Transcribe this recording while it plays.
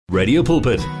Radio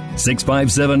Pulpit,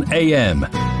 657 AM.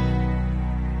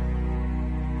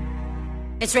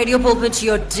 It's Radio Pulpit,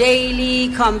 your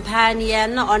daily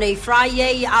companion on a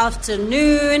Friday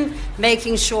afternoon,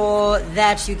 making sure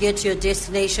that you get to your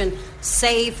destination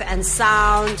safe and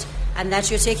sound and that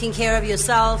you're taking care of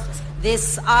yourself.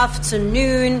 This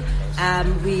afternoon,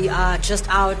 we are just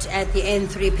out at the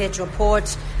N3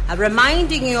 Petroport,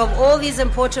 reminding you of all these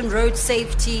important road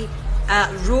safety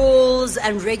rules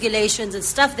and regulations and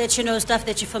stuff that you know, stuff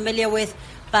that you're familiar with.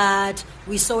 But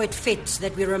we saw it fit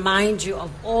that we remind you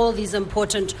of all these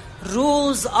important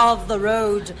rules of the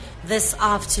road this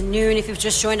afternoon. If you've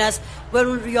just joined us,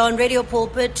 we're on Radio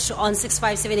Pulpit on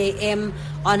 657 AM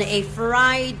on a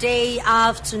Friday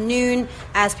afternoon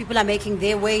as people are making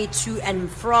their way to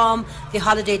and from the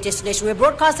holiday destination. We're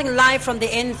broadcasting live from the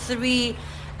N3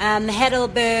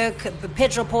 Heidelberg,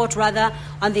 Petroport rather,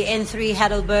 on the N3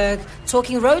 Heidelberg,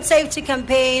 talking road safety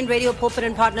campaign, Radio Pulpit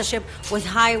in partnership with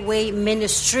Highway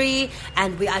Ministry.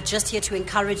 And we are just here to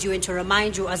encourage you and to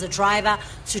remind you as a driver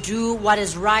to do what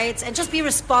is right and just be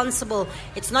responsible.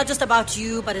 It's not just about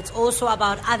you, but it's also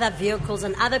about other vehicles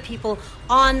and other people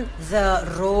on the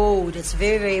road. It's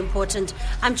very, very important.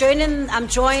 I'm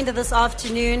joined this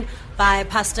afternoon by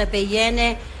Pastor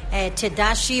Beyene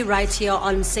Tedashie right here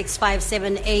on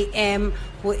 657 AM,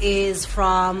 who is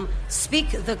from Speak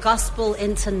the Gospel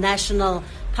International.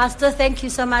 Pastor, thank you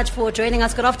so much for joining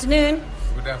us. Good afternoon.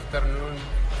 Good afternoon.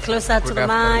 Closer to the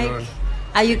mic.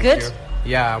 Are you good?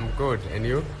 Yeah, I'm good. And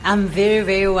you? I'm very,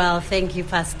 very well. Thank you,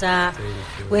 Pastor. Thank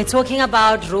you. We're talking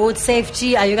about road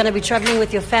safety. Are you going to be traveling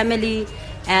with your family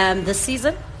this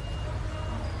season?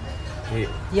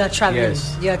 You're traveling.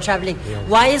 Yes. You're traveling. Yes.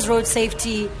 Why is road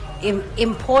safety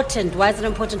important? Why is it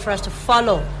important for us to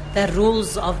follow the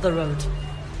rules of the road?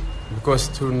 Because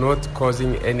to not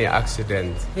causing any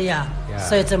accident. Yeah. Yeah.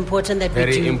 So it's important that we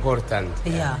do. Very important.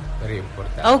 Yeah. Very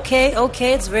important. Okay.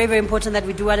 It's very, very important that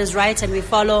we do what is right and we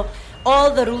follow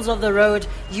all the rules of the road.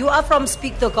 You are from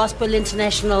Speak the Gospel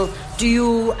International. Do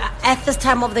you, at this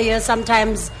time of the year,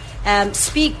 sometimes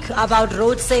speak about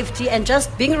road safety and just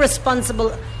being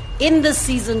responsible in this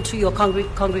season to your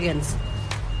congregants?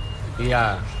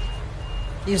 Yeah.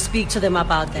 You speak to them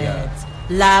about that. Yeah.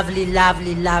 Lovely.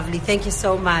 Thank you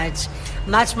so much.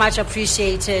 Much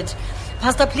appreciated.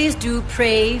 Pastor, please do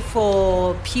pray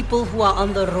for people who are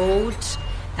on the road,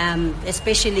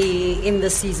 especially in the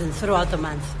season, throughout the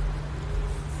month.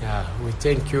 Yeah. We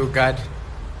thank you, God,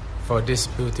 for this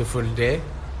beautiful day.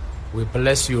 We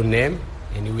bless your name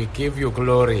and we give you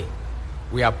glory.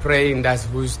 We are praying that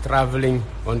who's traveling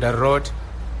on the road,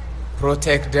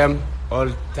 protect them,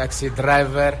 all taxi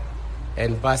driver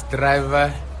and bus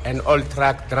driver and all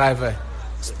truck driver,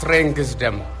 strengthen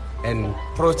them and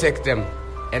protect them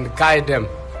and guide them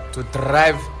to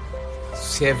drive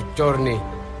safe journey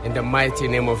in the mighty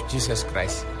name of Jesus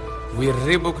Christ. We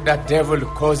rebuke that devil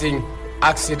causing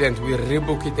accident. We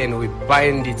rebuke it and we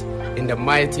bind it in the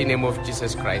mighty name of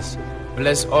Jesus Christ.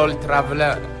 Bless all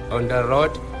traveler on the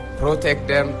road, protect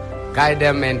them, guide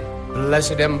them and bless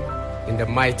them in the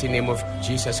mighty name of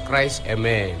Jesus Christ.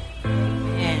 Amen.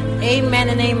 Amen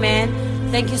and amen.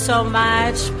 Thank you so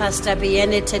much, Pastor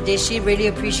Beyene Tedashie. Really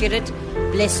appreciate it.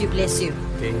 Bless you.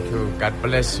 Thank you. God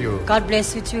bless you. God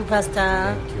bless you too, Pastor.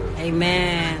 Thank you.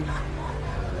 Amen.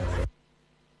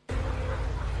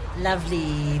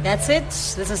 Lovely. That's it.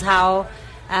 This is how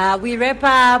we wrap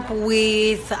up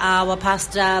with our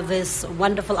pastor this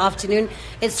wonderful afternoon.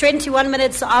 It's 21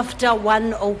 minutes after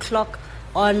 1 o'clock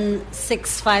on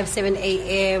 657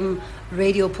 AM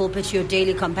Radio Pulpit, your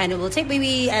daily companion. We'll take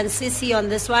Bibi and Sissy on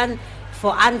this one.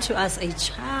 For unto us a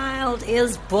child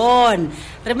is born.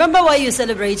 Remember why you're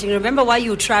celebrating. Remember why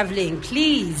you're traveling.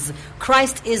 Please,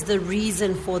 Christ is the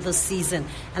reason for the season.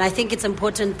 And I think it's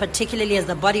important, particularly as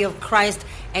the body of Christ,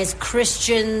 as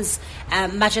Christians,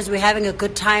 much as we're having a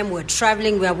good time, we're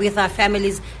traveling, we're with our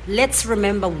families. Let's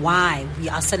remember why we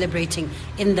are celebrating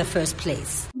in the first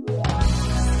place.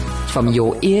 From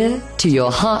your ear to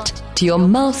your heart to your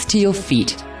mouth to your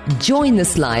feet. Join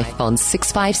this life on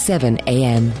 657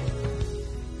 AM.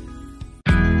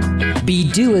 Be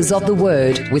doers of the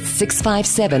word with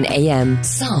 657 AM.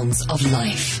 Sounds of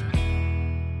Life.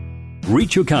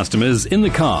 Reach your customers in the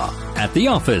car, at the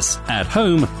office, at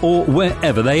home, or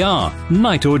wherever they are,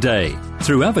 night or day.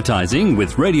 Through advertising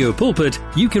with Radio Pulpit,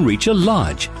 you can reach a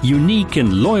large, unique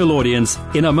and loyal audience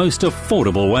in a most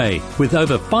affordable way. With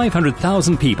over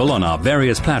 500,000 people on our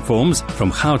various platforms,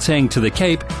 from Gauteng to the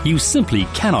Cape, you simply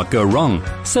cannot go wrong.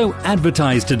 So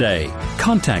advertise today.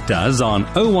 Contact us on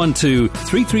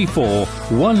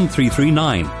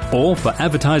 012-334-1339 or for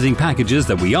advertising packages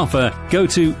that we offer, go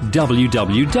to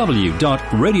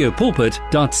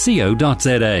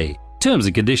www.radiopulpit.co.za. Terms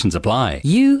and conditions apply.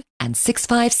 You and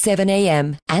 657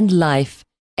 AM and life.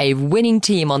 A winning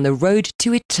team on the road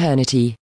to eternity.